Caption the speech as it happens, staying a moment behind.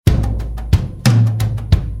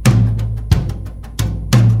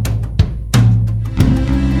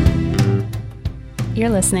You're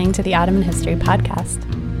listening to the Ottoman History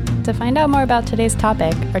Podcast. To find out more about today's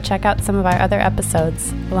topic or check out some of our other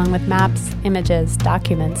episodes, along with maps, images,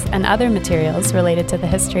 documents, and other materials related to the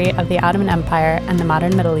history of the Ottoman Empire and the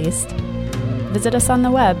modern Middle East, visit us on the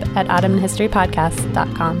web at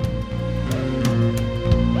ottomanhistorypodcast.com.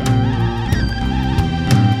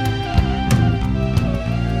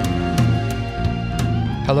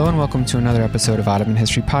 Hello and welcome to another episode of Ottoman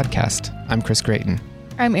History Podcast. I'm Chris Grayton.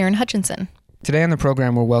 I'm Erin Hutchinson. Today on the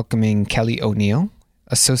program, we're welcoming Kelly O'Neill,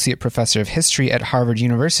 Associate Professor of History at Harvard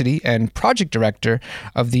University and Project Director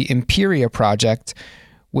of the Crimea Project,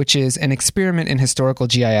 which is an experiment in historical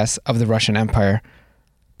GIS of the Russian Empire.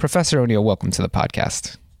 Professor O'Neill, welcome to the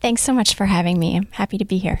podcast. Thanks so much for having me. I'm happy to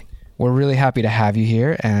be here. We're really happy to have you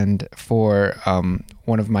here, and for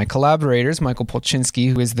one of my collaborators, Michael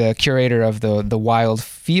Polchinski, who is the curator of the Wild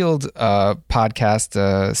Field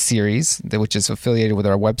podcast series, which is affiliated with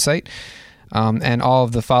our website, and all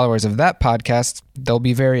of the followers of that podcast, they'll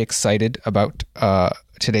be very excited about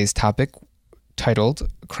today's topic,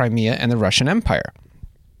 titled Crimea and the Russian Empire.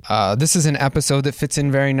 This is an episode that fits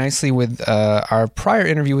in very nicely with our prior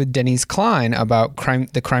interview with Denise Klein about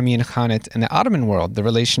the Crimean Khanate and the Ottoman world, the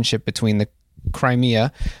relationship between the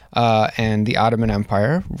Crimea and the Ottoman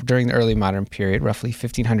Empire during the early modern period, roughly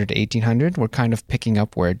 1500 to 1800. We're kind of picking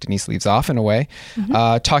up where Denise leaves off in a way,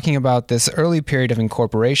 talking about this early period of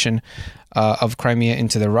incorporation of Crimea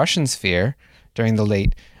into the Russian sphere during the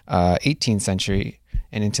late 18th century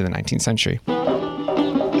and into the 19th century.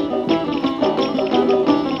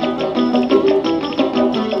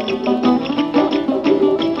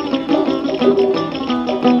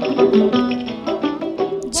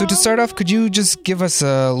 So to start off, could you just give us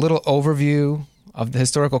a little overview of the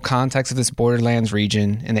historical context of this borderlands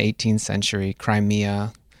region in the 18th century,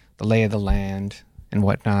 Crimea, the lay of the land, and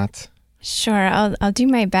whatnot? Sure, I'll do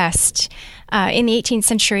my best. In the 18th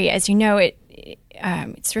century, as you know,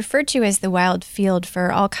 it's referred to as the Wild Field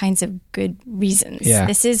for all kinds of good reasons. Yeah.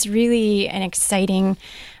 This is really an exciting,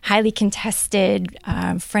 highly contested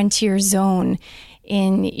frontier zone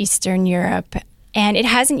in Eastern Europe. And it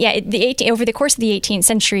hasn't yet, over the course of the 18th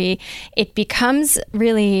century, it becomes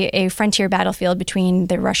really a frontier battlefield between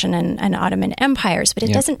the Russian and Ottoman empires, but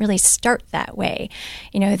it doesn't really start that way.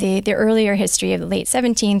 You know, the earlier history of the late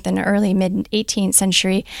 17th and early mid-18th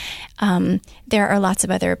century, there are lots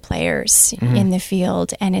of other players in the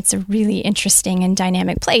field, and it's a really interesting and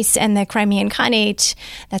dynamic place. And the Crimean Khanate,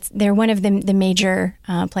 they're one of the major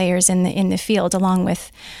players in the field, along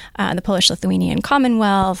with the Polish-Lithuanian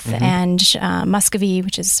Commonwealth and Muscovy,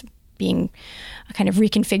 which is being kind of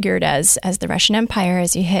reconfigured as the Russian Empire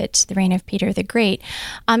as you hit the reign of Peter the Great.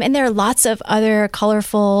 And there are lots of other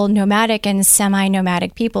colorful nomadic and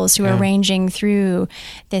semi-nomadic peoples who are ranging through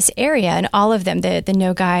this area. And all of them, the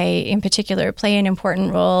Nogai in particular, play an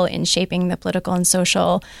important role in shaping the political and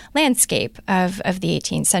social landscape of the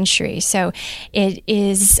 18th century. So it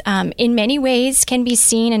is, in many ways, can be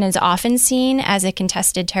seen and is often seen as a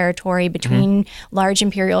contested territory between large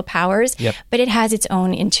imperial powers, but it has its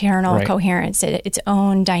own internal coherence, its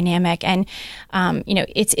own dynamic, and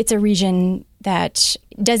it's a region that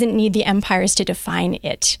doesn't need the empires to define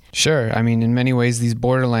it. Sure. I mean, in many ways, these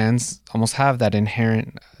borderlands almost have that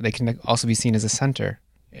inherent. They can also be seen as a center,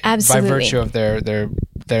 absolutely, by virtue of their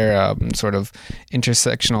sort of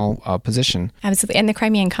intersectional position. Absolutely, and the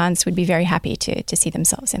Crimean Khans would be very happy to see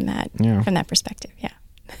themselves in that from that perspective. Yeah.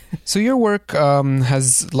 So your work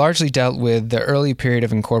has largely dealt with the early period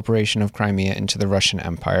of incorporation of Crimea into the Russian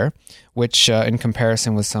Empire, which in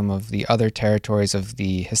comparison with some of the other territories of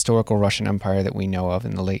the historical Russian Empire that we know of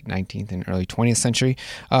in the late 19th and early 20th century,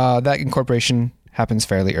 that incorporation happens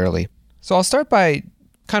fairly early. So I'll start by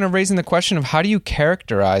kind of raising the question of how do you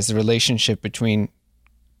characterize the relationship between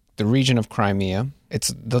the region of Crimea,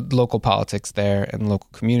 it's the local politics there and local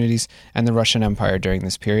communities, and the Russian Empire during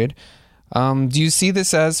this period? Do you see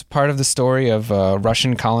this as part of the story of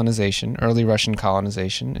Russian colonization, early Russian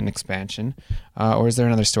colonization and expansion, or is there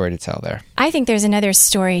another story to tell there? I think there's another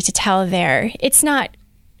story to tell there. It's not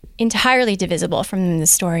entirely divisible from the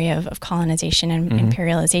story of colonization and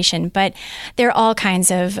imperialization, but there are all kinds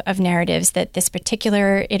of narratives that this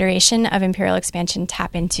particular iteration of imperial expansion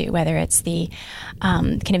tap into, whether it's the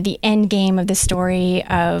kind of the end game of the story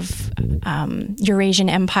of Eurasian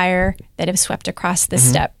empire that have swept across the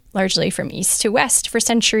steppe, largely from east to west for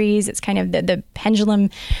centuries. It's kind of the pendulum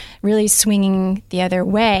really swinging the other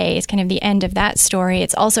way. It's kind of the end of that story.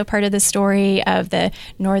 It's also part of the story of the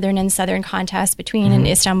northern and southern contest between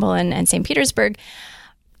Istanbul and St. Petersburg.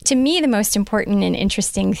 To me, the most important and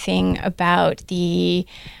interesting thing about the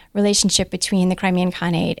relationship between the Crimean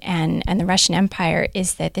Khanate and the Russian Empire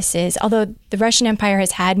is that this is, although the Russian Empire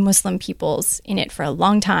has had Muslim peoples in it for a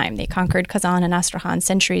long time, they conquered Kazan and Astrakhan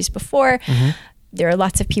centuries before. There are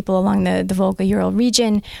lots of people along the Volga-Ural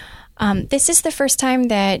region. This is the first time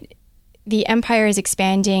that the empire is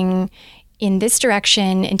expanding in this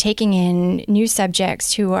direction and taking in new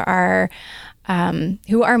subjects who are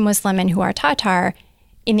Muslim and who are Tatar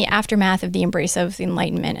in the aftermath of the embrace of the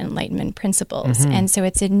Enlightenment and Enlightenment principles. And so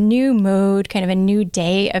it's a new mode, kind of a new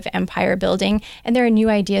day of empire building. And there are new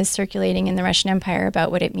ideas circulating in the Russian Empire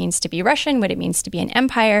about what it means to be Russian, what it means to be an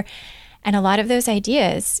empire. And a lot of those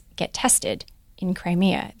ideas get tested in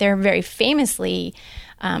Crimea. They're very famously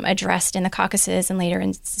addressed in the Caucasus and later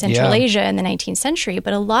in Central Asia in the 19th century.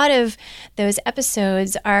 But a lot of those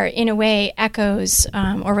episodes are, in a way, echoes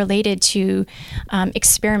or related to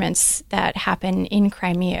experiments that happen in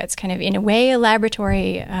Crimea. It's kind of, in a way, a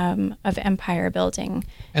laboratory of empire building.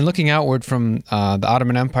 And looking outward from the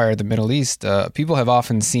Ottoman Empire, the Middle East, people have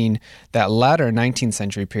often seen that latter 19th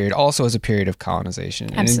century period also as a period of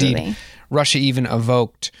colonization. Absolutely. And indeed, Russia even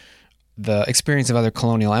evoked the experience of other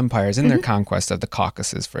colonial empires in their conquest of the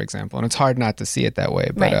Caucasus, for example. And it's hard not to see it that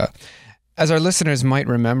way. But as our listeners might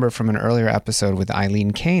remember from an earlier episode with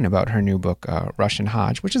Eileen Kane about her new book, Russian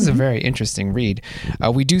Hajj, which is a very interesting read,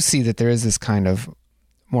 we do see that there is this kind of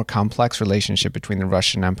more complex relationship between the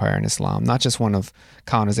Russian Empire and Islam, not just one of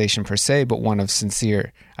colonization per se, but one of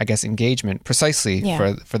sincere, I guess, engagement precisely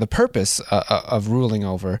for the purpose of ruling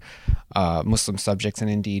over Muslim subjects and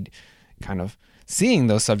indeed kind of seeing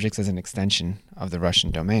those subjects as an extension of the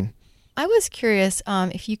Russian domain. I was curious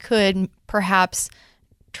if you could perhaps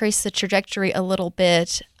trace the trajectory a little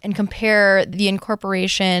bit and compare the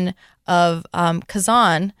incorporation of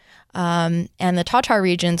Kazan and the Tatar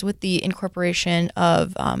regions with the incorporation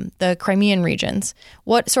of the Crimean regions.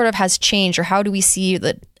 What sort of has changed, or how do we see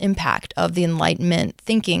the impact of the Enlightenment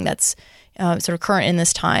thinking that's sort of current in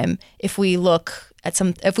this time if we look at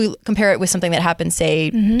if we compare it with something that happened,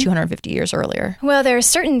 say, 250 years earlier? Well, there are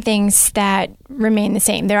certain things that remain the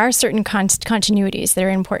same. There are certain continuities that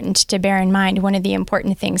are important to bear in mind. One of the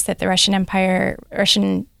important things that the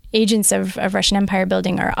Russian agents of Russian empire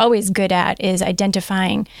building are always good at is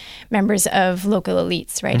identifying members of local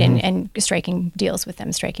elites, right? And striking deals with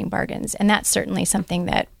them, striking bargains. And that's certainly something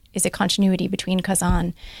that is a continuity between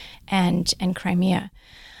Kazan and Crimea.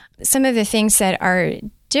 Some of the things that are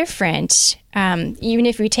different, even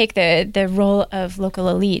if we take the role of local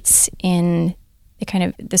elites in the kind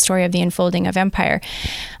of the story of the unfolding of empire,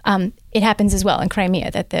 it happens as well in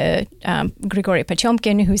Crimea that the Grigory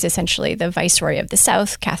Potemkin, who's essentially the viceroy of the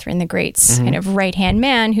South, Catherine the Great's kind of right-hand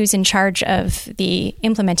man who's in charge of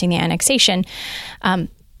implementing the annexation,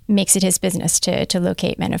 makes it his business to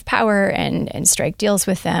locate men of power and strike deals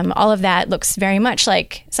with them. All of that looks very much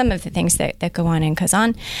like some of the things that go on in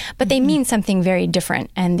Kazan, but they mean something very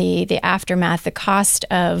different. And the aftermath, the cost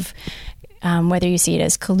of whether you see it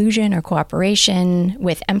as collusion or cooperation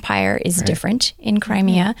with empire is different in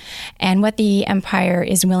Crimea. And what the empire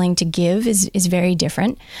is willing to give is very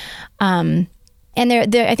different. And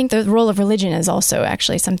I think the role of religion is also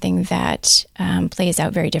actually something that plays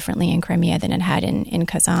out very differently in Crimea than it had in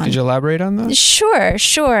Kazan. Could you elaborate on that? Sure.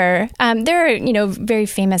 There are, very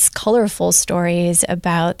famous, colorful stories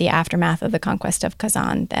about the aftermath of the conquest of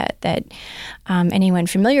Kazan that anyone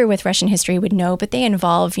familiar with Russian history would know, but they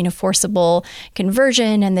involve, forcible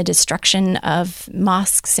conversion and the destruction of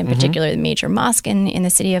mosques, in particular the major mosque in the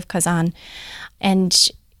city of Kazan. And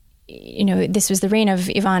this was the reign of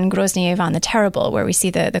Ivan Grozny, Ivan the Terrible, where we see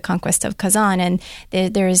the conquest of Kazan. And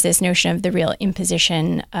there is this notion of the real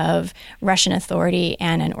imposition of Russian authority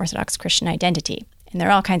and an Orthodox Christian identity. And there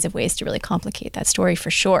are all kinds of ways to really complicate that story for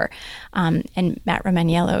sure. And Matt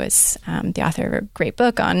Romaniello is the author of a great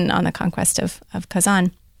book on the conquest of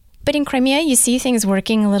Kazan. But in Crimea, you see things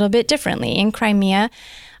working a little bit differently. In Crimea,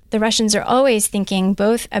 the Russians are always thinking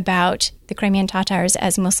both about the Crimean Tatars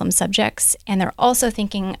as Muslim subjects, and they're also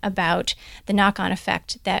thinking about the knock-on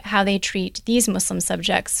effect that how they treat these Muslim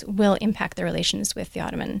subjects will impact their relations with the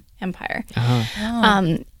Ottoman Empire.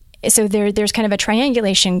 So there's kind of a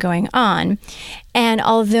triangulation going on. And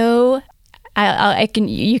although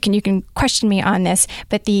you can question me on this,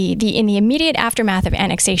 but in the immediate aftermath of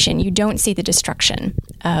annexation, you don't see the destruction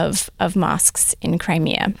of mosques in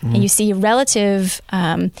Crimea, and you see relative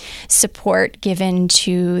support given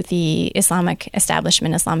to the Islamic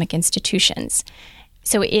establishment, Islamic institutions.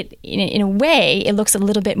 So in a way, it looks a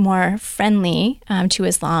little bit more friendly to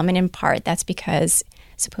Islam, and in part that's because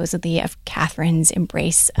supposedly of Catherine's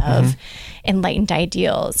embrace of enlightened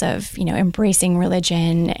ideals of, embracing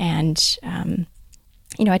religion and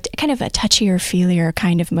kind of a touchier-feelier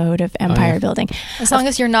kind of mode of empire building. As long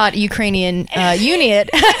as you're not Ukrainian unit.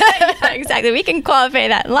 Exactly. We can qualify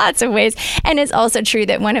that in lots of ways. And it's also true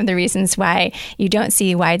that one of the reasons why you don't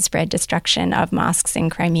see widespread destruction of mosques in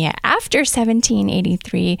Crimea after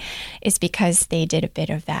 1783 is because they did a bit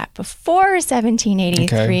of that before 1783.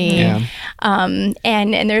 Okay. Yeah.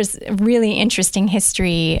 And there's a really interesting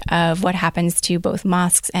history of what happens to both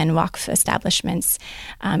mosques and Waqf establishments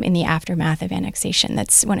in the aftermath of annexation.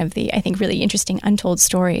 That's one of the, I think, really interesting untold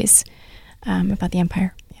stories about the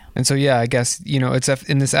empire. Yeah. And so, I guess, it's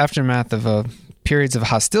in this aftermath of periods of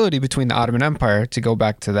hostility between the Ottoman Empire, to go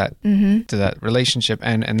back to that to that relationship,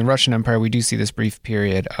 and the Russian Empire, we do see this brief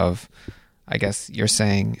period of, I guess you're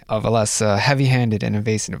saying, of a less heavy-handed and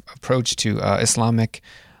invasive approach to Islamic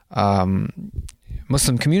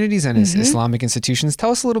Muslim communities and Islamic institutions.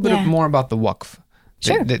 Tell us a little bit more about the Waqf.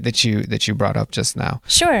 Sure. That you brought up just now.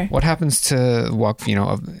 Sure. What happens to Waqf?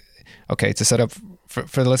 To set up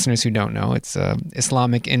for the listeners who don't know, it's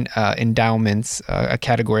Islamic endowments, a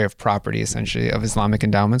category of property essentially of Islamic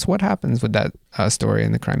endowments. What happens with that story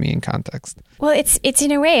in the Crimean context? Well, it's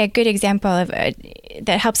in a way a good example of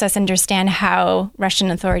that helps us understand how Russian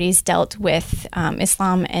authorities dealt with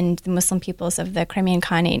Islam and the Muslim peoples of the Crimean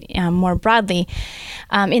Khanate more broadly,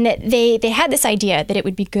 in that they had this idea that it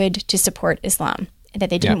would be good to support Islam, that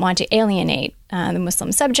they didn't want to alienate the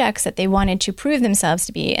Muslim subjects, that they wanted to prove themselves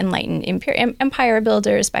to be enlightened empire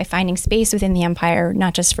builders by finding space within the empire,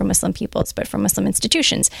 not just for Muslim peoples, but for Muslim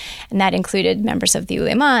institutions. And that included members of the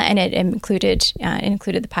ulema, and it included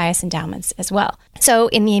the pious endowments as well. So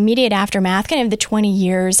in the immediate aftermath, kind of the 20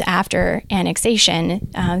 years after annexation,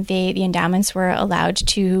 the endowments were allowed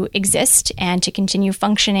to exist and to continue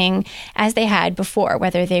functioning as they had before,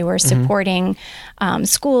 whether they were supporting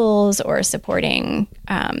schools or supporting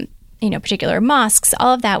particular mosques.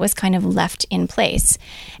 All of that was kind of left in place.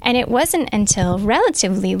 And it wasn't until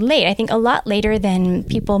relatively late, I think a lot later than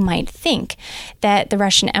people might think, that the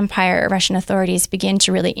Russian Empire, Russian authorities begin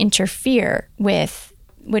to really interfere with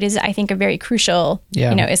what is, I think, a very crucial,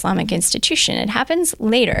 Islamic institution. It happens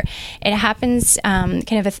later. It happens in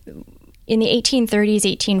the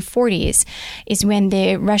 1830s, 1840s is when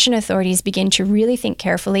the Russian authorities begin to really think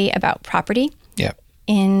carefully about property. Yeah.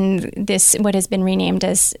 In this, what has been renamed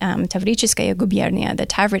as Tavricheskaya Gubernia, the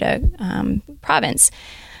Tavrida province.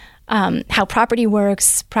 How property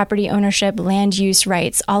works, property ownership, land use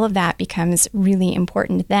rights, all of that becomes really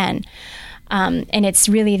important then. And it's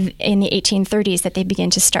really in the 1830s that they begin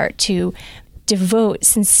to start to devote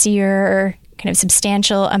sincere, kind of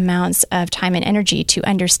substantial amounts of time and energy to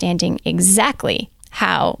understanding exactly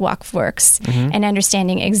how Waqf works and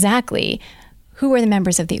understanding exactly who are the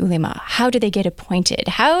members of the ulema, how do they get appointed,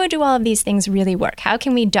 how do all of these things really work, how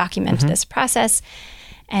can we document this process,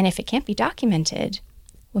 and if it can't be documented,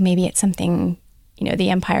 well, maybe it's something the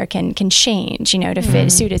empire can change, to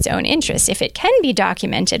suit its own interests. If it can be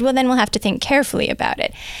documented, well, then we'll have to think carefully about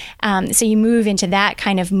it. So you move into that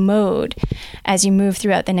kind of mode as you move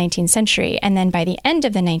throughout the 19th century. And then by the end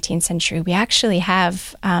of the 19th century, we actually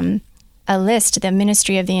have a list, the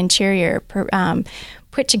Ministry of the Interior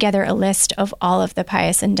put together a list of all of the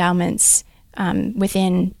pious endowments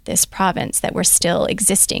within this province that were still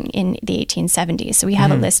existing in the 1870s. So we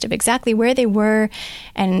have a list of exactly where they were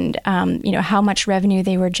and, how much revenue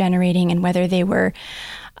they were generating and whether they were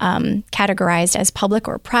categorized as public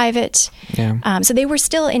or private. Yeah. So they were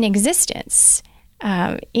still in existence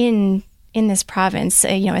in this province,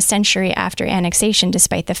 a century after annexation,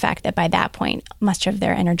 despite the fact that by that point, much of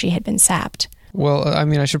their energy had been sapped. Well, I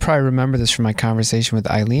mean, I should probably remember this from my conversation with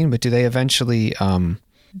Eileen, but do they eventually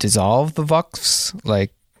dissolve the Waqfs,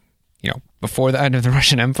 before the end of the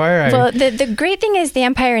Russian Empire? Well, the great thing is the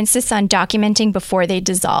empire insists on documenting before they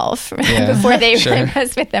dissolve, before they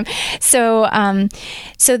mess with them. So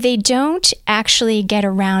they don't actually get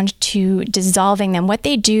around to dissolving them. What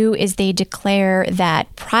they do is they declare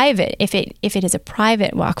that private, if it is a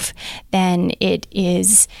private Waqf, then it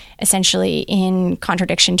is essentially in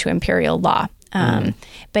contradiction to imperial law.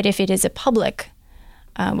 But if it is a public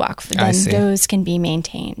Waqf, then those can be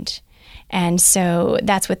maintained. And so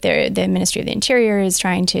that's what the Ministry of the Interior is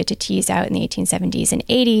trying to tease out in the 1870s and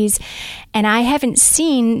 80s. And I haven't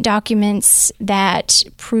seen documents that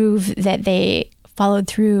prove that they followed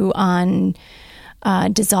through on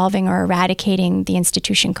dissolving or eradicating the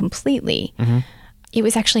institution completely. It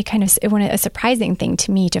was actually kind of a surprising thing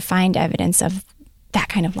to me to find evidence of that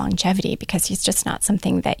kind of longevity, because it's just not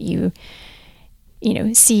something that you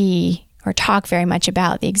see or talk very much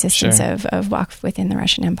about, the existence of Waqf within the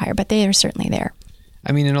Russian Empire, but they are certainly there.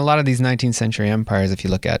 I mean, in a lot of these 19th century empires, if you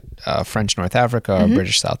look at French North Africa or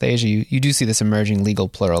British South Asia, you do see this emerging legal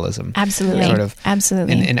pluralism. Absolutely. Sort of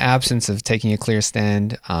Absolutely. in absence of taking a clear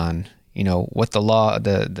stand on, what the law,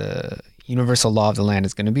 the universal law of the land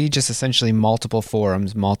is going to be, just essentially multiple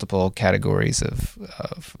forums, multiple categories of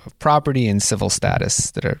property and civil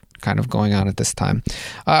status that are kind of going on at this time.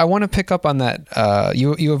 I want to pick up on that.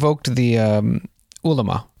 You evoked the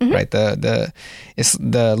ulama, right? The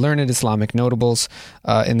learned Islamic notables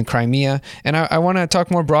in the Crimea, and I want to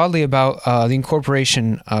talk more broadly about the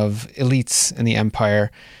incorporation of elites in the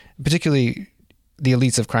empire, particularly the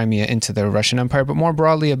elites of Crimea into the Russian Empire, but more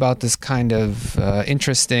broadly about this kind of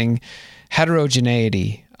interesting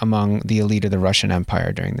heterogeneity among the elite of the Russian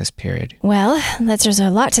Empire during this period. Well, there's a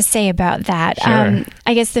lot to say about that. Sure.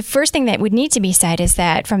 I guess the first thing that would need to be said is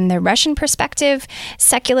that from the Russian perspective,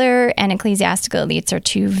 secular and ecclesiastical elites are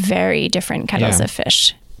two very different kettles of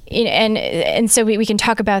fish. And so we can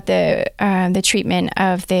talk about the treatment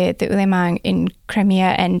of the ulema in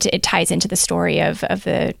Crimea, and it ties into the story of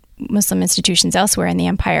the Muslim institutions elsewhere in the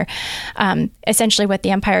empire. Essentially, what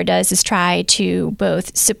the empire does is try to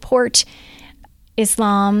both support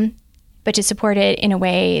Islam, but to support it in a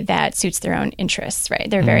way that suits their own interests, right?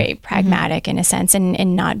 They're very pragmatic in a sense,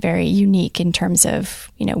 and not very unique in terms of,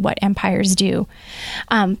 what empires do.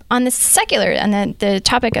 On the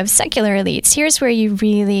topic of secular elites, here's where you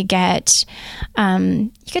really get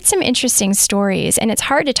some interesting stories, and it's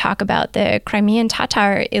hard to talk about the Crimean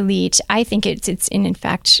Tatar elite. I think it's in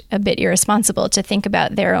fact a bit irresponsible to think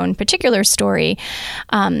about their own particular story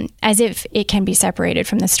as if it can be separated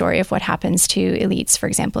from the story of what happens to elites, for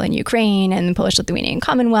example, in Ukraine and the Polish-Lithuanian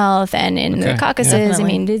Commonwealth and in the Caucasus. Definitely. I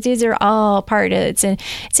mean, these are all part of it's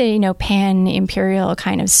a pan-imperial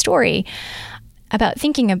kind of story about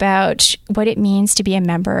thinking about what it means to be a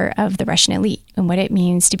member of the Russian elite and what it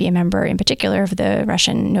means to be a member in particular of the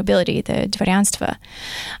Russian nobility, the dvoryanstvo.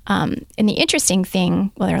 And the interesting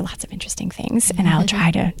thing, well, there are lots of interesting things, and I'll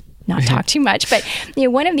try to not talk too much, but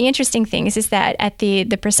one of the interesting things is that at the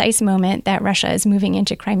precise moment that Russia is moving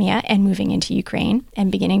into Crimea and moving into Ukraine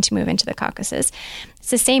and beginning to move into the Caucasus,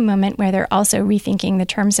 it's the same moment where they're also rethinking the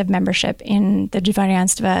terms of membership in the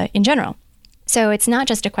dvoryanstvo in general. So it's not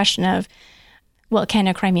just a question of, well, can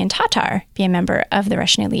a Crimean Tatar be a member of the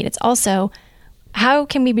Russian elite? It's also, how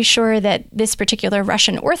can we be sure that this particular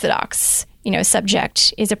Russian Orthodox,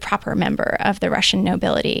 subject is a proper member of the Russian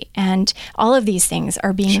nobility? And all of these things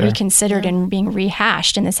are being reconsidered and being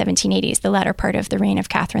rehashed in the 1780s, the latter part of the reign of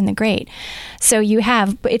Catherine the Great. So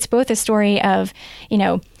it's both a story of,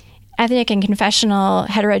 ethnic and confessional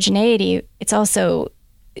heterogeneity. It's also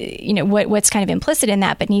what's kind of implicit in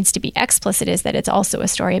that, but needs to be explicit, is that it's also a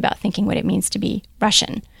story about thinking what it means to be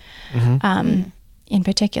Russian, in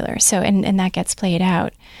particular. So, and that gets played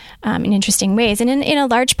out in interesting ways. And in a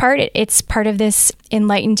large part, it's part of this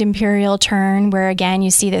enlightened imperial turn where, again, you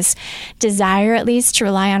see this desire, at least, to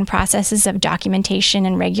rely on processes of documentation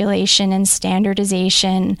and regulation and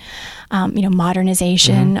standardization,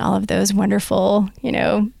 modernization, all of those wonderful,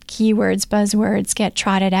 keywords, buzzwords get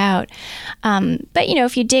trotted out. But,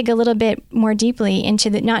 if you dig a little bit more deeply into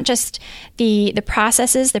not just the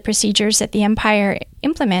processes, the procedures that the empire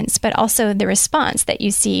implements, but also the response that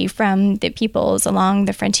you see from the peoples along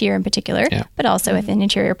the frontier in particular, but also within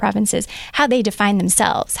interior provinces, how they define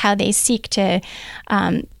themselves, how they seek to,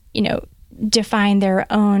 define their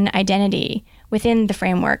own identity within the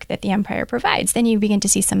framework that the empire provides, then you begin to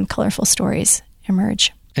see some colorful stories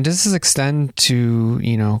emerge. And does this extend to,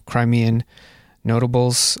 Crimean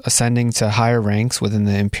notables ascending to higher ranks within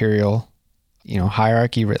the imperial,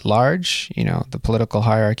 hierarchy writ large, the political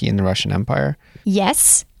hierarchy in the Russian Empire?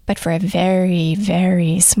 Yes, but for a very,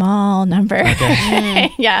 very small number.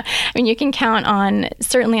 Okay. Yeah. I mean, you can count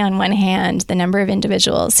certainly on one hand, the number of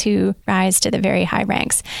individuals who rise to the very high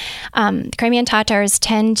ranks. Crimean Tatars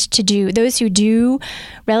tend to those who do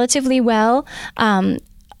relatively well,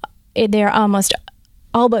 they're almost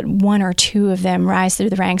all but one or two of them rise through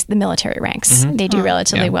the military ranks. They do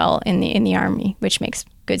relatively well in the army, which makes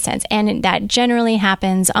good sense. And that generally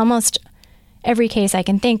happens almost every case I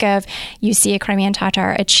can think of. You see a Crimean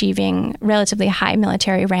Tatar achieving relatively high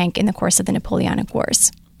military rank in the course of the Napoleonic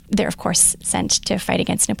Wars. They're, of course, sent to fight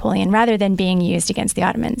against Napoleon rather than being used against the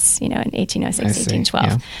Ottomans, in 1806,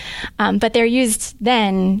 1812. Yeah. But they're used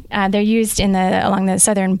then, along the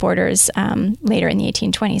southern borders later in the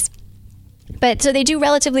 1820s. But so they do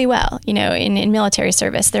relatively well, in military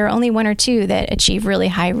service. There are only one or two that achieve really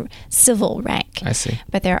high civil rank. I see.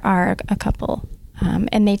 But there are a couple.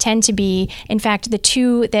 And they tend to be, in fact, the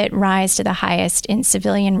two that rise to the highest in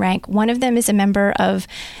civilian rank. One of them is a member of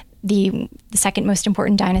the second most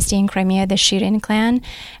important dynasty in Crimea, the Shirin clan,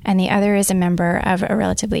 and the other is a member of a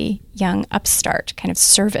relatively young upstart kind of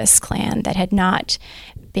service clan that had not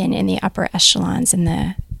been in the upper echelons in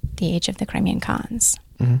the age of the Crimean Khans.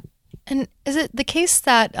 Mm-hmm. And is it the case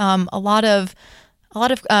that a lot of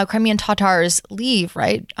Crimean Tatars leave,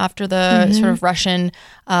 right, after the sort of Russian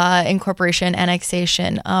incorporation,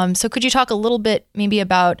 annexation? So could you talk a little bit maybe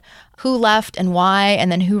about who left and why,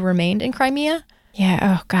 and then who remained in Crimea? Yeah,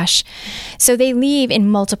 oh gosh. So they leave in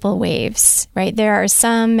multiple waves, right? There are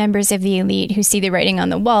some members of the elite who see the writing on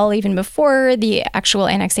the wall even before the actual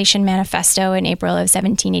annexation manifesto in April of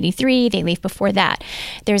 1783. They leave before that.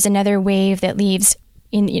 There's another wave that leaves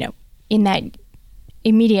in that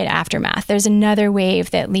immediate aftermath. There's another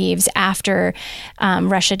wave that leaves after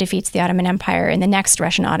Russia defeats the Ottoman Empire in the next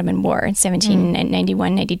Russian-Ottoman War in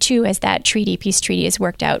 1791-92, as that peace treaty is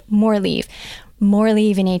worked out. More leave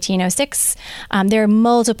in 1806. There are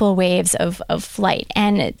multiple waves of flight.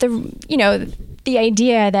 And the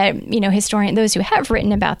idea that, those who have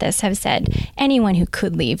written about this have said anyone who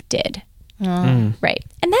could leave did. Right.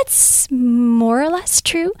 And that's more or less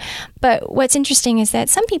true. But what's interesting is that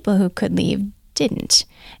some people who could leave didn't.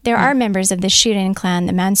 There are members of the Shirin clan,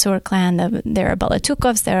 the Mansour clan, there are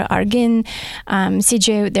Balatukovs, there are Argin,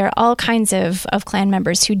 Sije, there are all kinds of clan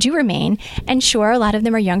members who do remain. And sure, a lot of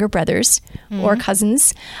them are younger brothers or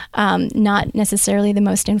cousins, not necessarily the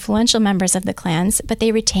most influential members of the clans, but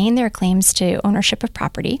they retain their claims to ownership of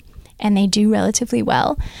property, and they do relatively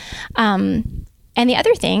well. And the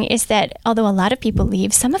other thing is that although a lot of people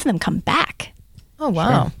leave, some of them come back. Oh,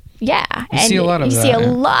 wow. Sure. Yeah. You see a lot of that. You see a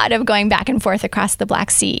lot of going back and forth across the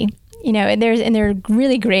Black Sea. And there are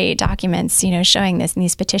really great documents, showing this in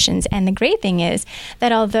these petitions. And the great thing is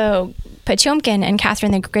that although Potemkin and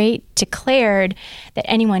Catherine the Great declared that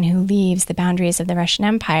anyone who leaves the boundaries of the Russian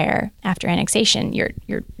Empire after annexation,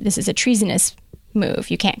 this is a treasonous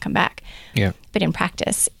move. You can't come back. Yeah. But in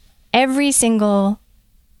practice, every single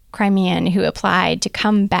Crimean who applied to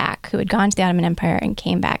come back, who had gone to the Ottoman Empire and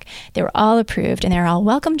came back, they were all approved, and they were all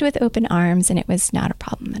welcomed with open arms, and it was not a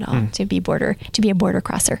problem at all to be a border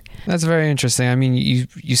crosser. That's very interesting. I mean,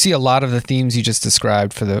 you see a lot of the themes you just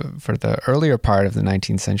described for the earlier part of the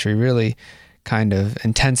 19th century really kind of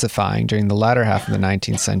intensifying during the latter half of the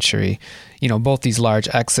 19th century. Both these large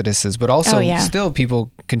exoduses, but also still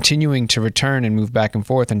people continuing to return and move back and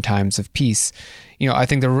forth in times of peace. I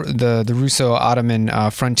think the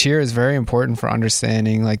Russo-Ottoman frontier is very important for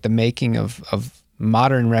understanding like the making of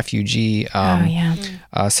modern refugee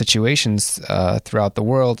situations throughout the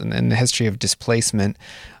world, and the history of displacement.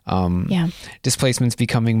 Displacements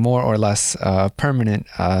becoming more or less permanent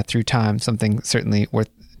through time. Something certainly worth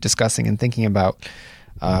discussing and thinking about,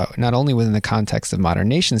 not only within the context of modern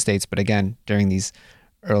nation states, but again during these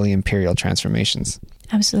early imperial transformations.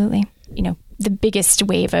 Absolutely. The biggest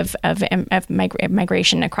wave of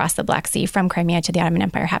migration across the Black Sea from Crimea to the Ottoman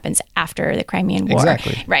Empire happens after the Crimean War.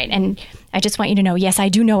 Exactly. Right. And I just want you to know, yes, I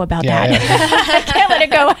do know about that. Yeah. I can't let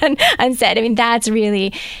it go unsaid. I mean, that's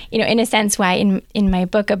really, in a sense, why in my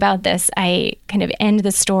book about this, I kind of end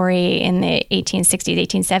the story in the 1860s,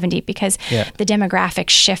 1870, because the demographic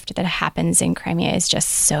shift that happens in Crimea is just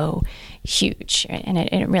so huge, and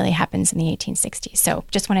it really happens in the 1860s. So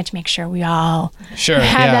just wanted to make sure we all have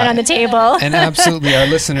that on the table. And absolutely, our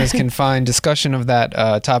listeners can find discussion of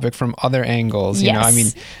that topic from other angles.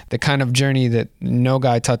 The kind of journey that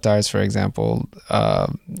Nogai Tatars, for example,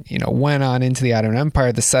 went on into the Ottoman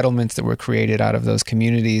Empire, the settlements that were created out of those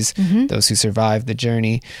communities, those who survived the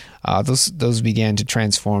journey, those began to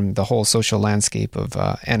transform the whole social landscape of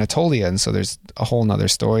Anatolia. And so there's a whole nother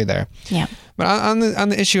story there. Yeah. But on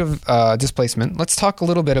the issue of displacement, let's talk a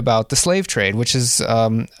little bit about the slave trade, which is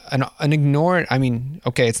an ignored,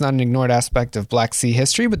 it's not an ignored aspect of Black Sea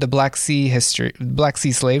history, but the Black Sea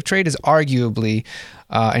slave trade is arguably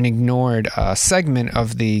an ignored segment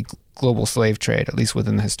of the global slave trade, at least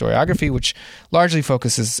within the historiography, which largely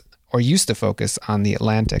focuses or used to focus on the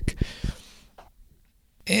Atlantic.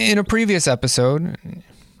 In a previous episode,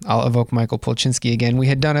 I'll evoke Michael Polchinski again, we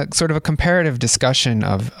had done a sort of a comparative discussion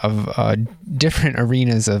of different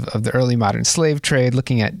arenas of the early modern slave trade,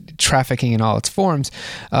 looking at trafficking in all its forms.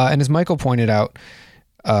 And as Michael pointed out,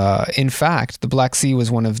 in fact, the Black Sea was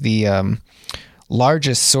one of the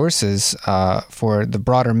largest sources for the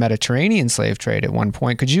broader Mediterranean slave trade at one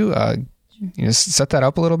point. Could you set that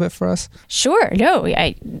up a little bit for us? Sure. No,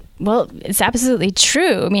 well, it's absolutely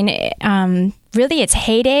true. I mean, really its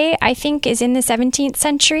heyday, I think, is in the 17th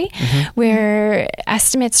century, where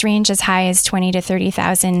estimates range as high as 20 to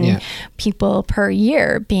 30,000 people per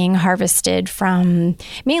year being harvested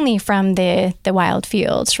mainly from the wild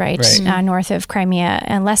fields, right. North of Crimea,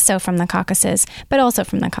 and less so from the Caucasus, but also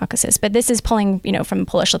from the Caucasus. But this is pulling, from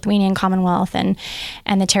Polish-Lithuanian Commonwealth and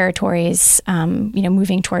the territories,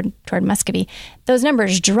 moving toward Muscovy. Those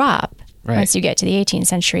numbers drop. Once you get to the 18th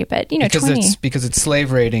century, but because it's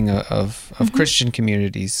slave raiding of Christian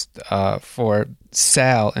communities for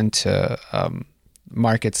sale into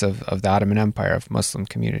markets of the Ottoman Empire, of Muslim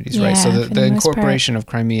communities, right? So the incorporation of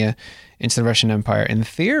Crimea into the Russian Empire, in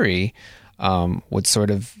theory, would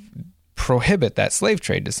sort of prohibit that slave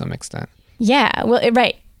trade to some extent. Yeah, well,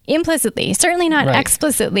 right. Implicitly, certainly not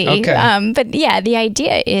explicitly. Okay. But yeah, the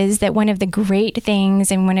idea is that one of the great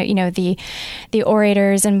things, and one of the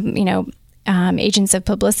orators and agents of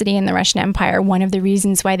publicity in the Russian Empire, one of the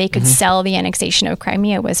reasons why they could sell the annexation of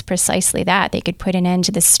Crimea was precisely that. They could put an end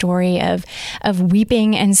to the story of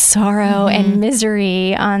weeping and sorrow and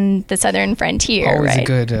misery on the southern frontier. Always a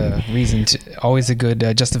good reason always a good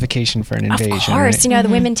justification for an invasion. Of course, the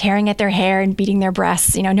women tearing at their hair and beating their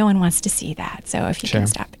breasts. No one wants to see that. So if you can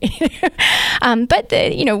stop it. But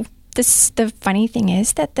the funny thing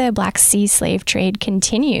is that the Black Sea slave trade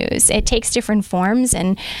continues. It takes different forms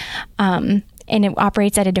and it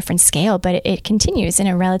operates at a different scale, but it continues in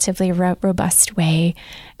a relatively robust way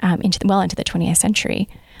into the 20th century.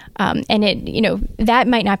 And that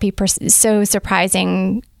might not be so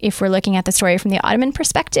surprising if we're looking at the story from the Ottoman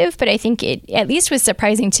perspective, but I think it at least was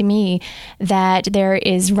surprising to me that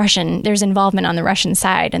there's involvement on the Russian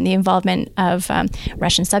side, and the involvement of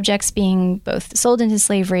Russian subjects being both sold into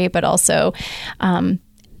slavery, but also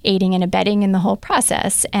aiding and abetting in the whole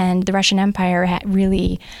process. And the Russian Empire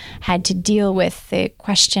really had to deal with the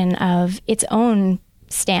question of its own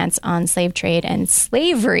stance on slave trade and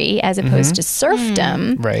slavery as opposed to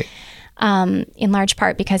serfdom, in large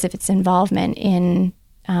part because of its involvement in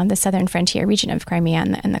the southern frontier region of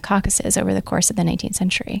Crimea and the Caucasus over the course of the 19th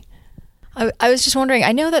century. I was just wondering,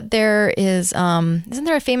 I know that there is, isn't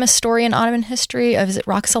there a famous story in Ottoman history of, is it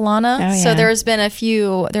Roxolana? Oh, yeah. So there's been a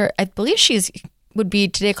few, I believe would be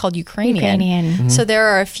today called Ukrainian. So there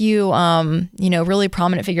are a few, really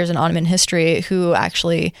prominent figures in Ottoman history who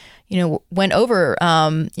actually, went over,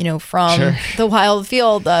 from the wild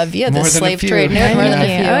field via the slave trade. More than a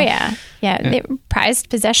few. Oh, yeah. Yeah. They prized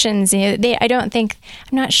possessions. I'm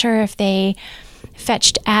not sure if they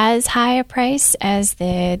fetched as high a price as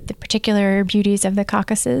the particular beauties of the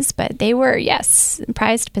Caucasus, but they were,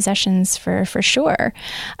 prized possessions for sure.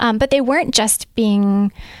 But they weren't just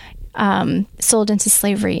being sold into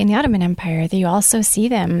slavery in the Ottoman Empire. You also see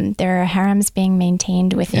them. There are harems being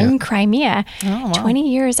maintained within Crimea 20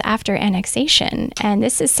 years after annexation. And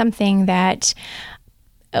this is something that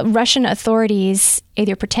Russian authorities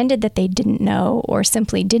either pretended that they didn't know or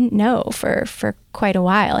simply didn't know for quite a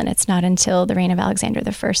while. And it's not until the reign of Alexander I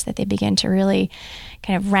that they begin to really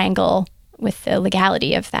kind of wrangle with the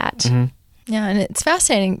legality of that. Yeah, and it's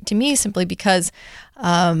fascinating to me simply because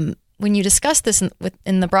when you discuss this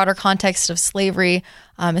in the broader context of slavery,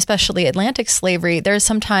 especially Atlantic slavery, there's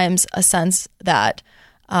sometimes a sense that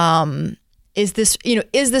is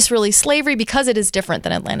this really slavery, because it is different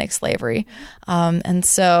than Atlantic slavery, and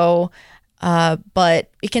so, but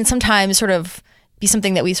it can sometimes sort of be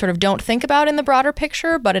something that we sort of don't think about in the broader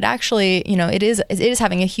picture, but it actually, it is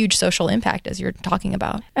having a huge social impact, as you're talking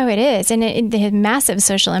about. Oh, it is. And it had massive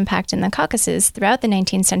social impact in the Caucasus throughout the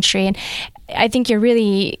 19th century. And I think you're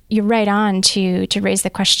right on to raise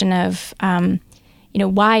the question of,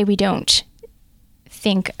 why we don't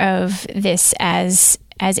think of this as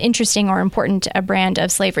interesting or important a brand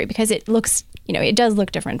of slavery, because it looks, it does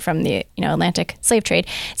look different from the, Atlantic slave trade.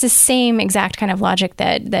 It's the same exact kind of logic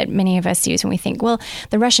that many of us use when we think, well,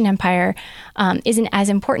 the Russian Empire isn't as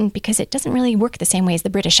important because it doesn't really work the same way as the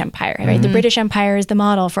British Empire, right? The British Empire is the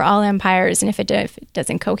model for all empires, and if it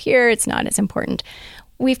doesn't cohere, it's not as important.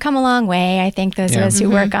 We've come a long way, I think, those of us who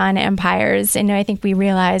work on empires. And I think we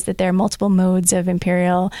realize that there are multiple modes of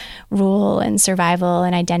imperial rule and survival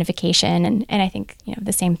and identification. And I think,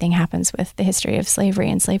 the same thing happens with the history of slavery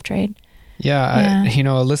and slave trade. Yeah.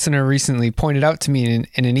 A listener recently pointed out to me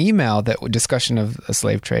in an email that discussion of a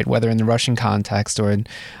slave trade, whether in the Russian context or in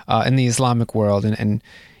the Islamic world, and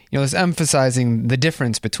it's emphasizing the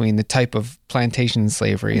difference between the type of plantation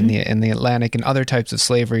slavery in the Atlantic and other types of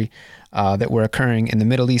slavery that were occurring in the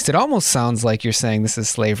Middle East. It almost sounds like you're saying this is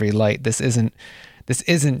slavery light. This isn't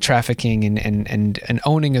trafficking and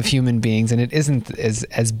owning of human beings, and it isn't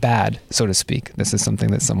as bad, so to speak. This is something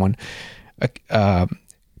that someone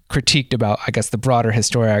critiqued about, I guess, the broader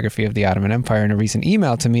historiography of the Ottoman Empire in a recent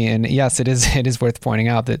email to me. And yes, it is worth pointing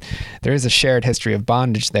out that there is a shared history of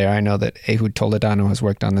bondage there. I know that Ehud Toledano has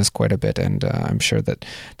worked on this quite a bit, and I'm sure that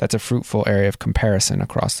that's a fruitful area of comparison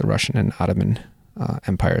across the Russian and Ottoman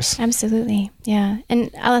empires. Absolutely, yeah.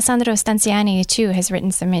 And Alessandro Stanziani, too, has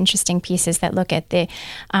written some interesting pieces that look at the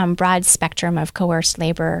broad spectrum of coerced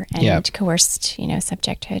labor and coerced,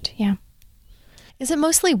 subjecthood. Yeah. Is it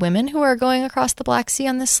mostly women who are going across the Black Sea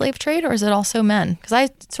on this slave trade, or is it also men? Because I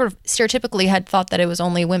sort of stereotypically had thought that it was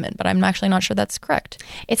only women, but I'm actually not sure that's correct.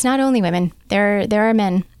 It's not only women. There are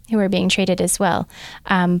men who are being traded as well.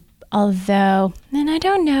 Although, and I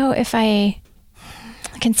don't know if I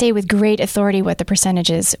can say with great authority what the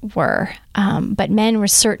percentages were, but men were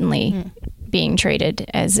certainly being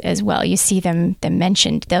traded as well. You see them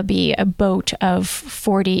mentioned. There'll be a boat of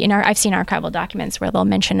 40. I've seen archival documents where they'll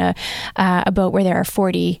mention a boat where there are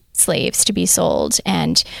 40 slaves to be sold,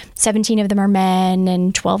 and 17 of them are men,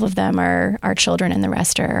 and 12 of them are children, and the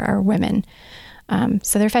rest are women.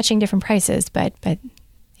 So they're fetching different prices, but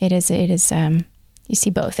it is. You see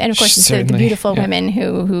both, and of course, it's the beautiful women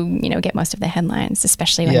who get most of the headlines,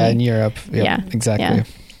 especially when in Europe. Exactly. Yeah.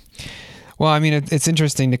 Well, I mean, it's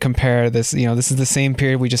interesting to compare this. This is the same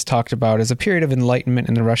period we just talked about as a period of enlightenment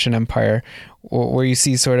in the Russian Empire, where you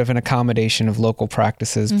see sort of an accommodation of local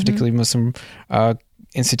practices, particularly Muslim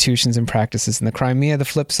institutions and practices in the Crimea. The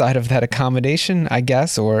flip side of that accommodation, I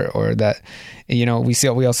guess, or that,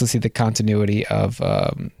 we also see the continuity of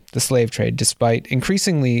the slave trade, despite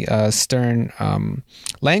increasingly stern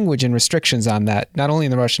language and restrictions on that, not only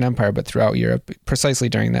in the Russian Empire, but throughout Europe, precisely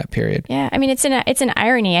during that period. Yeah, I mean, it's an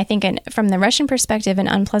irony, I think, from the Russian perspective, an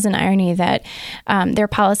unpleasant irony that their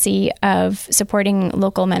policy of supporting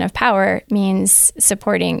local men of power means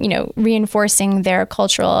supporting, reinforcing their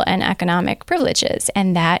cultural and economic privileges.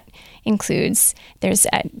 And that includes, there's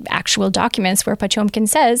actual documents where Potemkin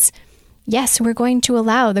says, yes, we're going to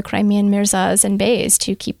allow the Crimean Mirzas and Beys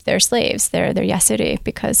to keep their slaves, their yasiri,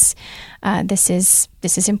 because this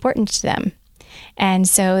is important to them. And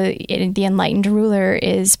so the enlightened ruler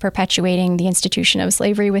is perpetuating the institution of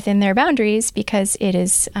slavery within their boundaries because it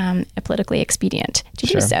is politically expedient to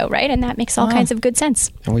do so, right? And that makes all kinds of good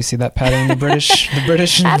sense. And we see that pattern in the British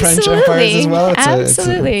and French empires as well.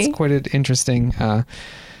 It's quite an interesting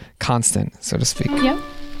constant, so to speak. Yep.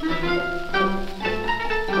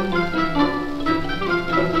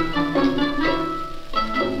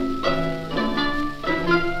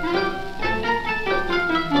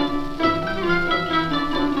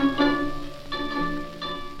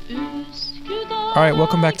 All right,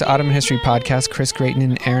 welcome back to Ottoman History Podcast. Chris Grayton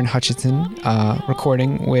and Aaron Hutchinson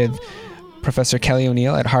recording with Professor Kelly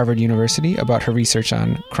O'Neill at Harvard University about her research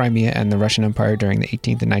on Crimea and the Russian Empire during the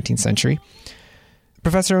 18th and 19th century.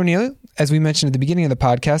 Professor O'Neill, as we mentioned at the beginning of the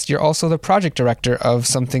podcast, you're also the project director of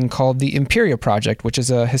something called the Imperia Project, which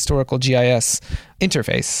is a historical GIS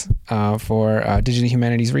interface for digital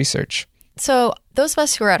humanities research. So those of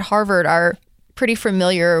us who are at Harvard are pretty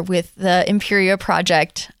familiar with the Imperia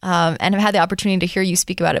Project and have had the opportunity to hear you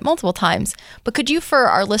speak about it multiple times. But could you, for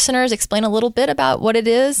our listeners, explain a little bit about what it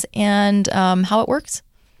is and how it works?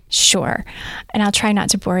 Sure. And I'll try not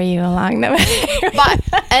to bore you along the way.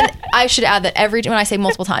 And I should add that when I say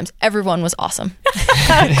multiple times, everyone was awesome.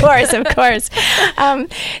 Of course.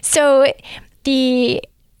 So the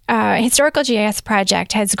Historical GIS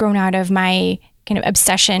Project has grown out of my kind of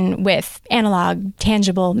obsession with analog,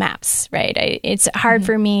 tangible maps, right? It's hard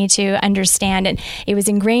for me to understand, and it was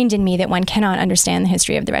ingrained in me that one cannot understand the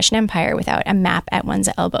history of the Russian Empire without a map at one's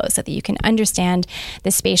elbow, so that you can understand the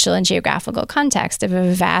spatial and geographical context of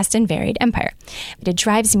a vast and varied empire. But it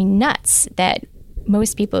drives me nuts that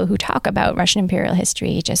most people who talk about Russian imperial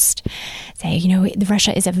history just say,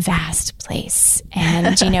 Russia is a vast place. And,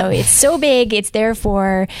 it's so big, it's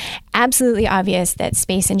therefore absolutely obvious that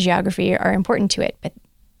space and geography are important to it. But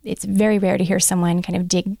it's very rare to hear someone kind of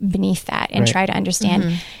dig beneath that and try to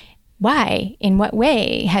understand why, in what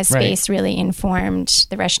way has space really informed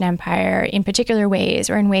the Russian Empire in particular ways,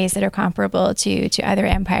 or in ways that are comparable to other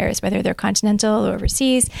empires, whether they're continental or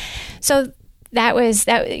overseas. So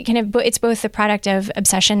it's both the product of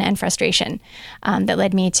obsession and frustration that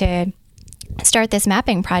led me to start this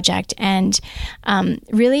mapping project. And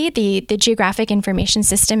really the geographic information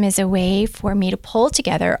system is a way for me to pull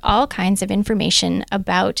together all kinds of information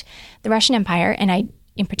about the Russian Empire, and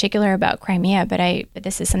in particular about Crimea, but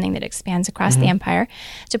this is something that expands across the empire,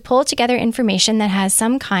 to pull together information that has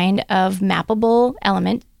some kind of mappable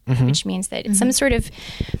element, which means that it's some sort of,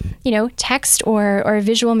 text or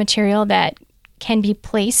visual material that can be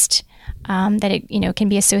placed that it can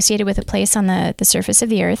be associated with a place on the surface of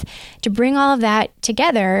the earth, to bring all of that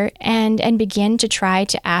together and begin to try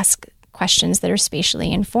to ask questions that are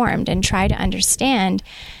spatially informed and try to understand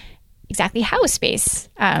exactly how space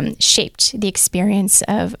shaped the experience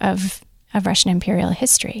of Russian imperial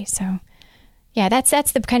history. So yeah, that's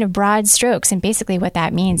the kind of broad strokes. And basically what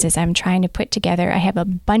that means is I'm trying to put together, I have a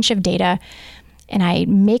bunch of data and I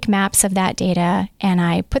make maps of that data and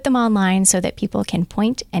I put them online so that people can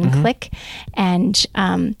point and click and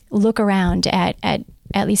look around at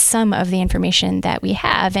least some of the information that we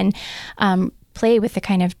have and play with the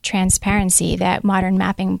kind of transparency that modern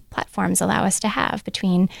mapping platforms allow us to have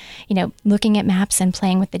between, looking at maps and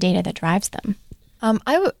playing with the data that drives them.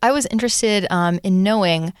 I was interested in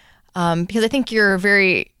knowing, because I think you're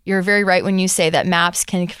very right when you say that maps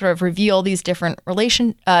can sort of reveal these different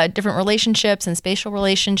relationships and spatial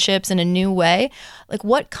relationships in a new way. Like,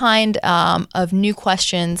 what kind of new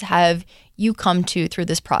questions have you come to through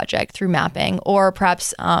this project, through mapping, or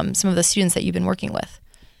perhaps some of the students that you've been working with?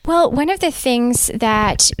 Well, one of the things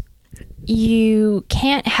that you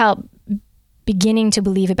can't help beginning to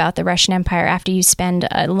believe about the Russian Empire after you spend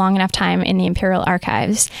a long enough time in the imperial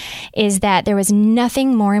archives is that there was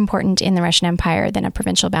nothing more important in the Russian Empire than a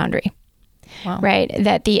provincial boundary. Wow. Right?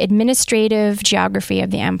 That the administrative geography of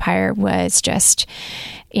the empire was just,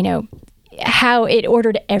 how it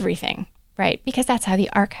ordered everything. Right, because that's how the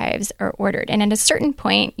archives are ordered. And at a certain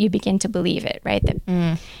point, you begin to believe it, right?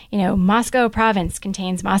 That, Moscow province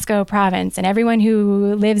contains Moscow province, and everyone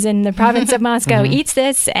who lives in the province of Moscow eats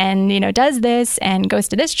this and, does this and goes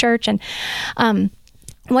to this church. And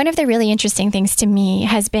one of the really interesting things to me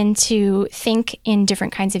has been to think in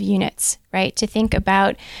different kinds of units, right? To think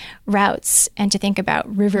about routes and to think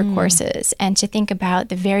about river courses and to think about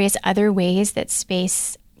the various other ways that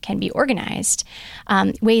space can be organized,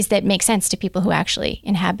 ways that make sense to people who actually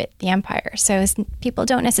inhabit the empire. So people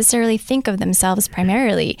don't necessarily think of themselves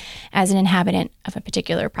primarily as an inhabitant of a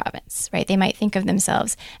particular province, right? They might think of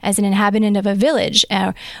themselves as an inhabitant of a village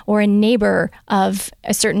or a neighbor of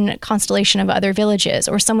a certain constellation of other villages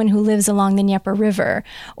or someone who lives along the Dnieper River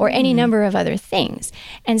or any number of other things.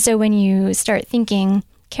 And so when you start thinking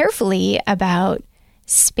carefully about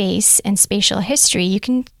space and spatial history, you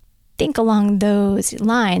can think along those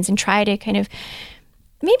lines and try to kind of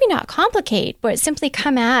maybe not complicate, but simply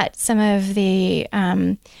come at some of the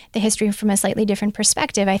history from a slightly different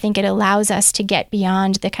perspective. I think it allows us to get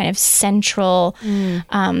beyond the kind of central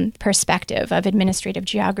perspective of administrative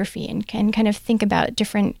geography and can kind of think about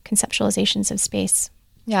different conceptualizations of space.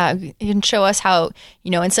 Yeah, you can show us how,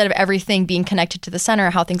 instead of everything being connected to the center,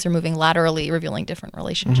 how things are moving laterally, revealing different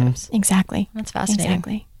relationships. Exactly. That's fascinating.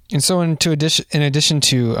 Exactly. And so in addition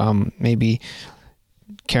to maybe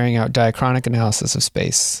carrying out diachronic analysis of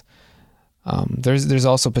space, there's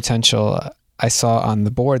also potential, I saw on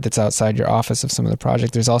the board that's outside your office of some of the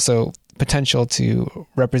project, there's also potential to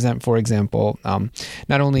represent, for example,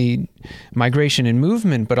 not only migration and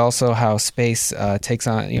movement, but also how space takes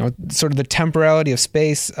on, sort of the temporality of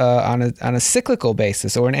space on a cyclical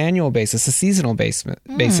basis or an annual basis, a seasonal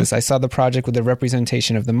basis. I saw the project with the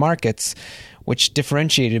representation of the markets, which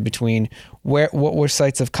differentiated between what were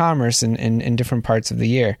sites of commerce in different parts of the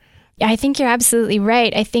year. I think you're absolutely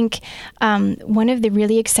right. I think one of the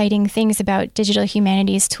really exciting things about digital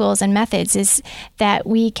humanities tools and methods is that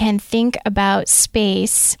we can think about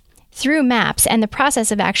space through maps and the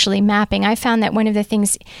process of actually mapping. I found that one of the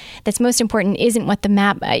things that's most important isn't what the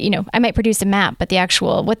map, I might produce a map, but the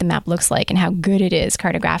actual, what the map looks like and how good it is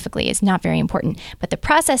cartographically is not very important. But the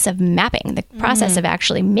process of mapping, the process of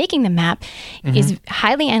actually making the map is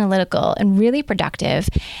highly analytical and really productive.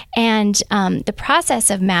 And the process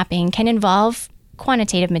of mapping can involve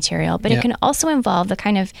quantitative material, but it can also involve the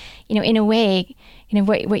kind of, in a way,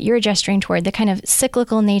 what you're gesturing toward, the kind of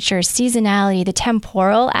cyclical nature, seasonality, the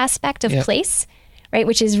temporal aspect of place, right?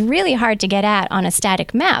 Which is really hard to get at on a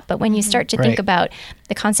static map. But when you start to think about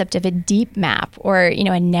the concept of a deep map or,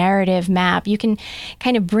 a narrative map, you can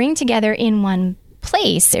kind of bring together in one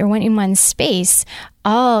place or in one space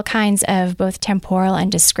all kinds of both temporal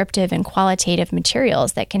and descriptive and qualitative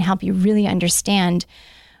materials that can help you really understand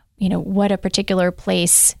what a particular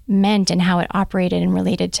place meant and how it operated and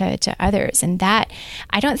related to others. And that,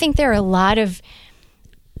 I don't think there are a lot of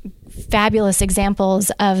fabulous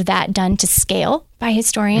examples of that done to scale by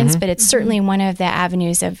historians, but it's certainly one of the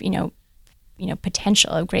avenues of,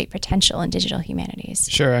 potential, of great potential in digital humanities.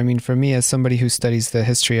 Sure. I mean, for me, as somebody who studies the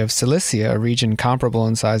history of Cilicia, a region comparable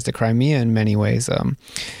in size to Crimea in many ways,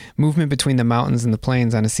 movement between the mountains and the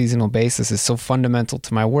plains on a seasonal basis is so fundamental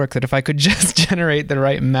to my work that if I could just generate the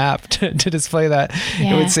right map to display that,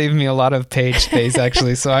 it would save me a lot of page space,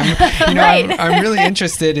 actually. So I'm, I'm really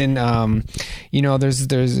interested in, I'm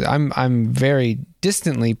very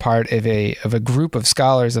distantly part of a group of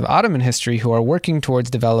scholars of Ottoman history who are working towards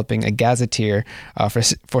developing a gazetteer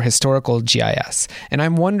for historical GIS. And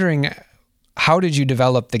I'm wondering, how did you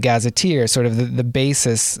develop the gazetteer, sort of the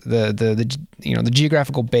basis, the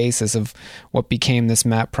geographical basis of what became this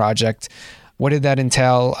map project? What did that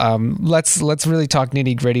entail? Let's really talk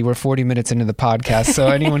nitty gritty. We're 40 minutes into the podcast, so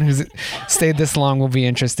anyone who's stayed this long will be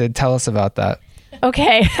interested. Tell us about that.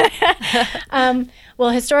 Okay.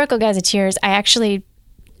 Well, historical gazetteers,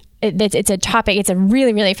 it's a topic. It's a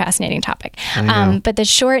really, really fascinating topic. But the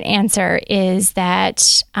short answer is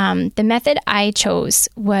that the method I chose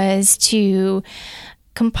was to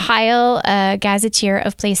compile a gazetteer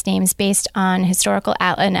of place names based on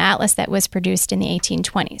an atlas that was produced in the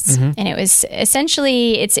 1820s. And it was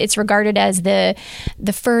essentially, it's regarded as the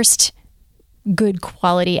first good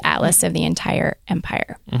quality atlas of the entire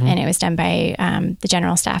empire. And it was done by the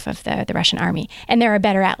general staff of the Russian army. And there are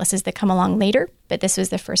better atlases that come along later, but this was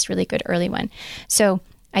the first really good early one. So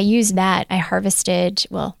I used that. I harvested,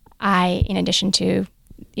 in addition to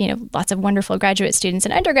lots of wonderful graduate students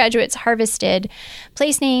and undergraduates, harvested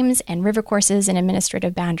place names and river courses and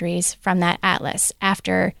administrative boundaries from that atlas.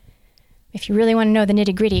 If you really want to know the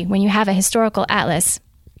nitty gritty, when you have a historical atlas,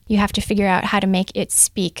 you have to figure out how to make it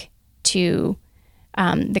speak to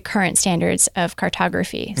the current standards of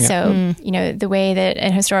cartography. Yeah. So, the way that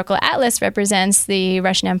a historical atlas represents the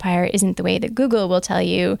Russian Empire isn't the way that Google will tell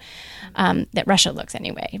you that Russia looks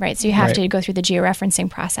anyway, right? So you have to go through the georeferencing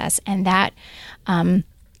process, and that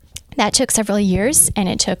took several years, and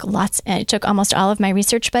it took almost all of my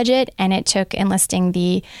research budget, and it took enlisting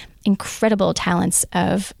the incredible talents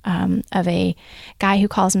of a guy who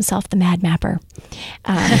calls himself the Mad Mapper.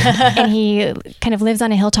 And he kind of lives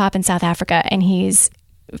on a hilltop in South Africa, and he's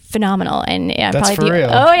phenomenal. And that's probably for real.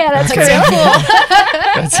 Oh yeah, that's okay. so cool.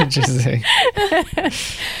 That's interesting.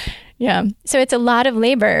 Yeah. So it's a lot of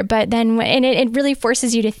labor, but then, and it really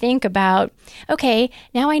forces you to think about, okay,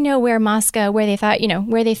 now I know where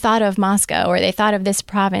they thought of Moscow, or they thought of this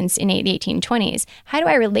province in the 1820s. How do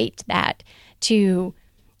I relate that to,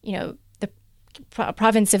 the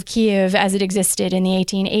province of Kiev as it existed in the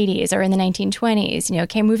 1880s or in the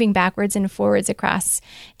 1920s? Moving backwards and forwards across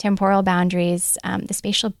temporal boundaries, the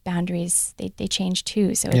spatial boundaries, they change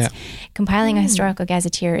too. So it's compiling a historical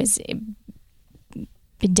gazetteer is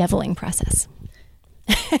bedeviling process.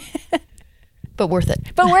 But worth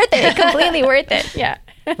it. Completely worth it. Yeah.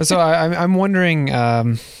 So I'm wondering,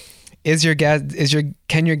 can your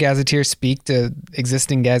gazetteer speak to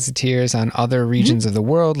existing gazetteers on other regions of the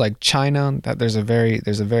world, like China? That there's a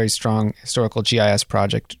very strong historical GIS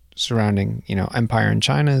project surrounding, empire in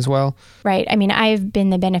China as well. Right. I mean, I've been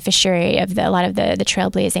the beneficiary of a lot of the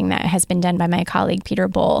trailblazing that has been done by my colleague, Peter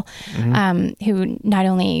Bohl, who not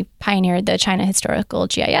only pioneered the China Historical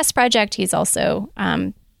GIS project, he's also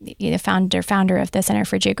the founder of the Center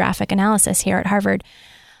for Geographic Analysis here at Harvard.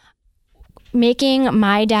 Making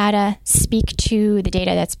my data speak to the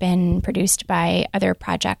data that's been produced by other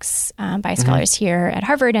projects by scholars here at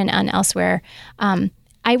Harvard and elsewhere.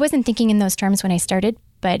 I wasn't thinking in those terms when I started,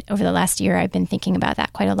 but over the last year, I've been thinking about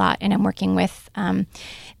that quite a lot. And I'm working with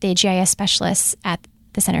the GIS specialists at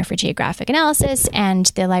the Center for Geographic Analysis and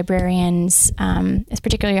the librarians,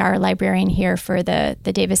 particularly our librarian here for the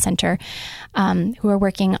Davis Center, who are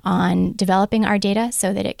working on developing our data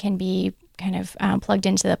so that it can be kind of plugged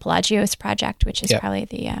into the Pelagios project, which is probably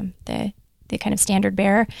the kind of standard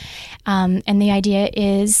bearer. And the idea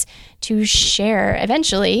is to share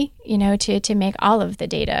eventually, to make all of the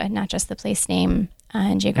data, not just the place name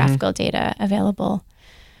and geographical data available,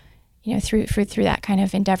 through that kind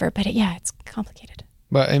of endeavor. But it's complicated.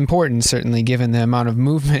 But important, certainly, given the amount of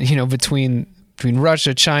movement, between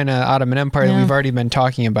Russia, China, Ottoman Empire that we've already been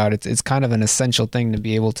talking about. It's kind of an essential thing to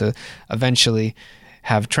be able to eventually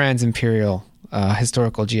have trans-imperial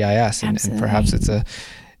historical GIS, and perhaps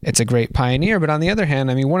it's a great pioneer. But on the other hand,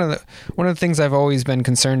 I mean, one of the things I've always been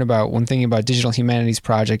concerned about when thinking about digital humanities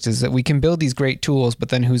projects is that we can build these great tools, but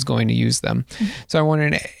then who's going to use them? So I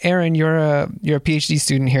wondered, Erin, you're a PhD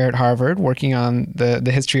student here at Harvard working on the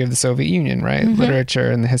history of the Soviet Union, right? Literature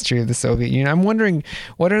and the history of the Soviet Union. I'm wondering,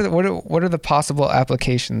 what are the possible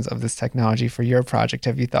applications of this technology for your project?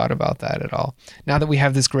 Have you thought about that at all? Now that we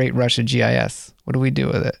have this great Russia GIS, what do we do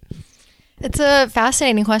with it? It's a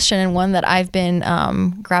fascinating question, and one that I've been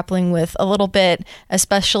grappling with a little bit,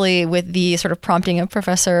 especially with the sort of prompting of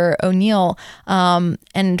Professor O'Neill.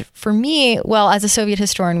 And for me, well, as a Soviet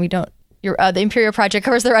historian, the Imperial Project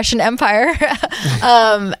covers the Russian Empire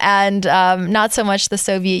and not so much the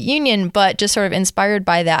Soviet Union, but just sort of inspired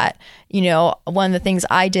by that. One of the things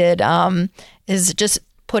I did is just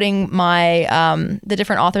putting my the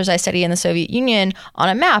different authors I study in the Soviet Union on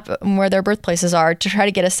a map where their birthplaces are to try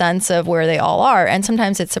to get a sense of where they all are. And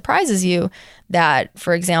sometimes it surprises you that,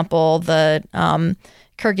 for example, the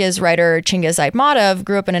Kyrgyz writer Chingiz Aytmatov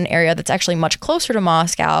grew up in an area that's actually much closer to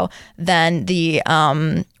Moscow than the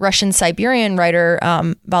Russian Siberian writer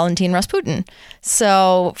Valentin Rasputin.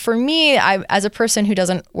 So for me, as a person who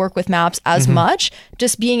doesn't work with maps as much,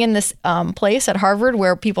 just being in this place at Harvard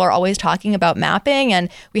where people are always talking about mapping, and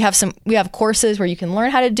we have courses where you can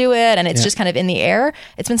learn how to do it, and it's just kind of in the air.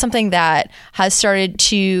 It's been something that has started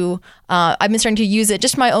to I've been starting to use it,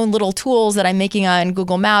 just my own little tools that I'm making on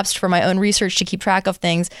Google Maps for my own research to keep track of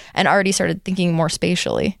things, and already started thinking more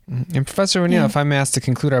spatially. And Professor O'Neill, if I may ask to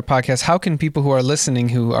conclude our podcast, how can people who are listening,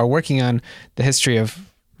 who are working on the history of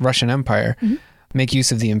Russian Empire, make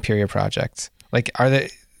use of the Imperial Project? Like,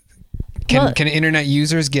 can internet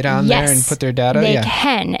users get on there and put their data? They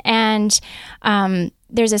can. And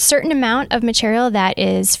there's a certain amount of material that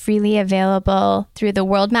is freely available through the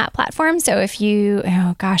World Map platform. So if you,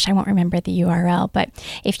 I won't remember the URL, but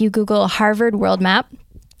if you Google Harvard World Map,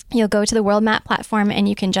 you'll go to the World Map platform and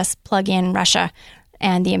you can just plug in Russia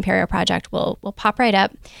and the Imperial Project will pop right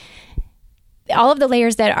up. All of the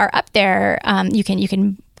layers that are up there, you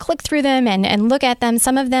can click through them and look at them.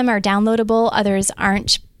 Some of them are downloadable, others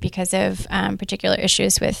aren't, because of particular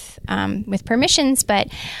issues with permissions, but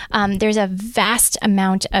there's a vast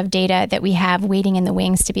amount of data that we have waiting in the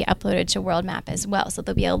wings to be uploaded to World Map as well. So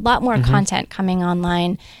there'll be a lot more content coming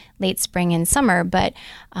online late spring and summer, but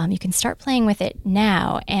you can start playing with it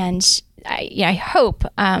now. And I hope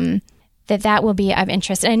that will be of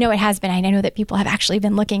interest. And I know it has been. I know that people have actually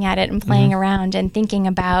been looking at it and playing around and thinking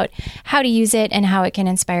about how to use it and how it can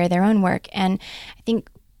inspire their own work. And I think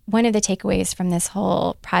one of the takeaways from this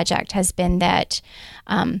whole project has been that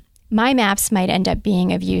my maps might end up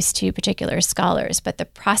being of use to particular scholars, but the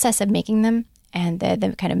process of making them and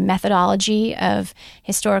the kind of methodology of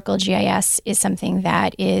historical GIS is something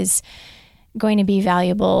that is going to be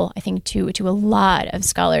valuable, I think, to a lot of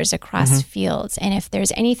scholars across fields. And if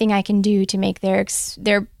there's anything I can do to make their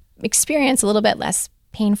experience a little bit less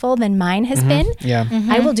painful than mine has been,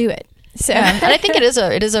 I will do it. So, and I think it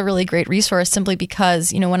is a really great resource, simply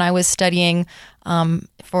because, when I was studying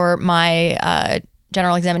for my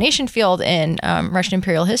general examination field in Russian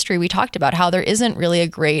imperial history, we talked about how there isn't really a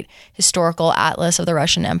great historical atlas of the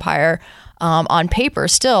Russian Empire on paper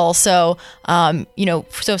still. So, so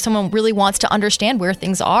if someone really wants to understand where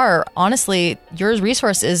things are, honestly, your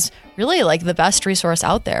resource is really like the best resource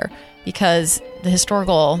out there, because the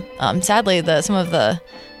historical, sadly, some of the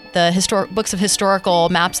historic books of historical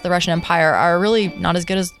maps of the Russian Empire are really not as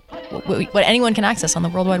good as what anyone can access on the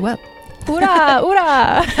World Wide Web. Oorah,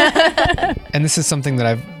 oorah. And this is something that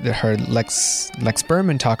I've heard Lex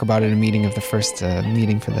Berman talk about at a meeting of the first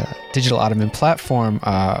meeting for the Digital Ottoman Platform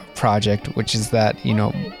project, which is that,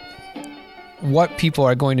 what people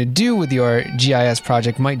are going to do with your GIS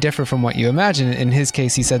project might differ from what you imagine. In his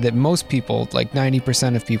case, he said that most people, like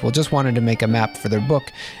 90% of people, just wanted to make a map for their book.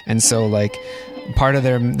 And so, like, part of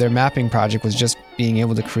their mapping project was just being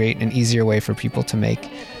able to create an easier way for people to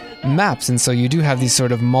make maps. And so you do have these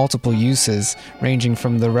sort of multiple uses, ranging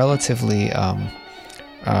from the relatively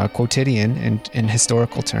quotidian in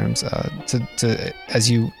historical terms to,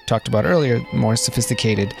 as you talked about earlier, more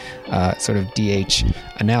sophisticated sort of DH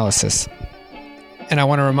analysis. And I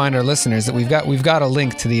want to remind our listeners that we've got a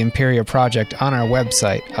link to the Imperial Project on our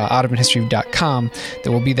website, ottomanhistory.com, that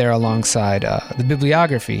will be there alongside the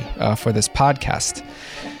bibliography for this podcast.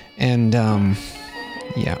 And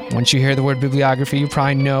once you hear the word bibliography, you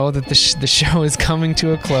probably know that the show is coming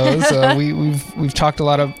to a close. We've talked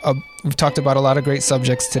about a lot of great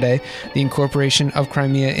subjects today: the incorporation of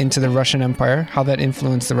Crimea into the Russian Empire, how that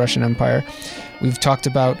influenced the Russian Empire. We've talked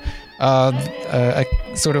about a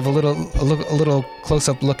little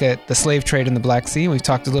close-up look at the slave trade in the Black Sea. We've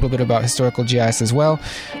talked a little bit about historical GIS as well.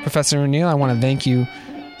 Professor O'Neill, I want to thank you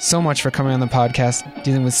so much for coming on the podcast,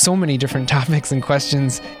 dealing with so many different topics and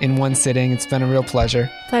questions in one sitting. It's been a real pleasure.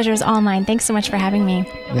 Pleasure is all mine. Thanks so much for having me.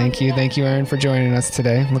 Thank you, Erin, for joining us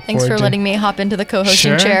today. Thanks for letting me hop into the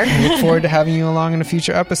co-hosting chair. Look forward to having you along in a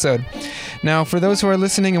future episode. Now, for those who are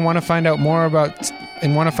listening and want to find out more about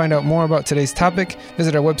and want to find out more about today's topic,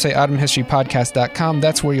 visit our website, ottomanhistorypodcast.com.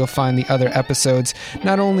 That's where you'll find the other episodes,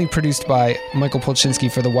 not only produced by Michael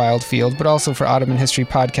Polchinski for The Wild Field, but also for Ottoman History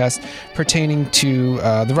Podcast pertaining to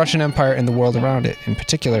the Russian Empire and the world around it in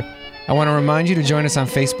particular. I want to remind you to join us on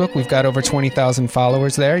Facebook. We've got over 20,000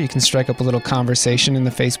 followers there. You can strike up a little conversation in the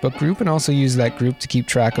Facebook group and also use that group to keep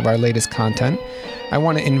track of our latest content. I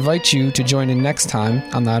want to invite you to join in next time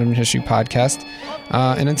on the Ottoman History Podcast.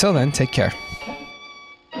 And until then, take care.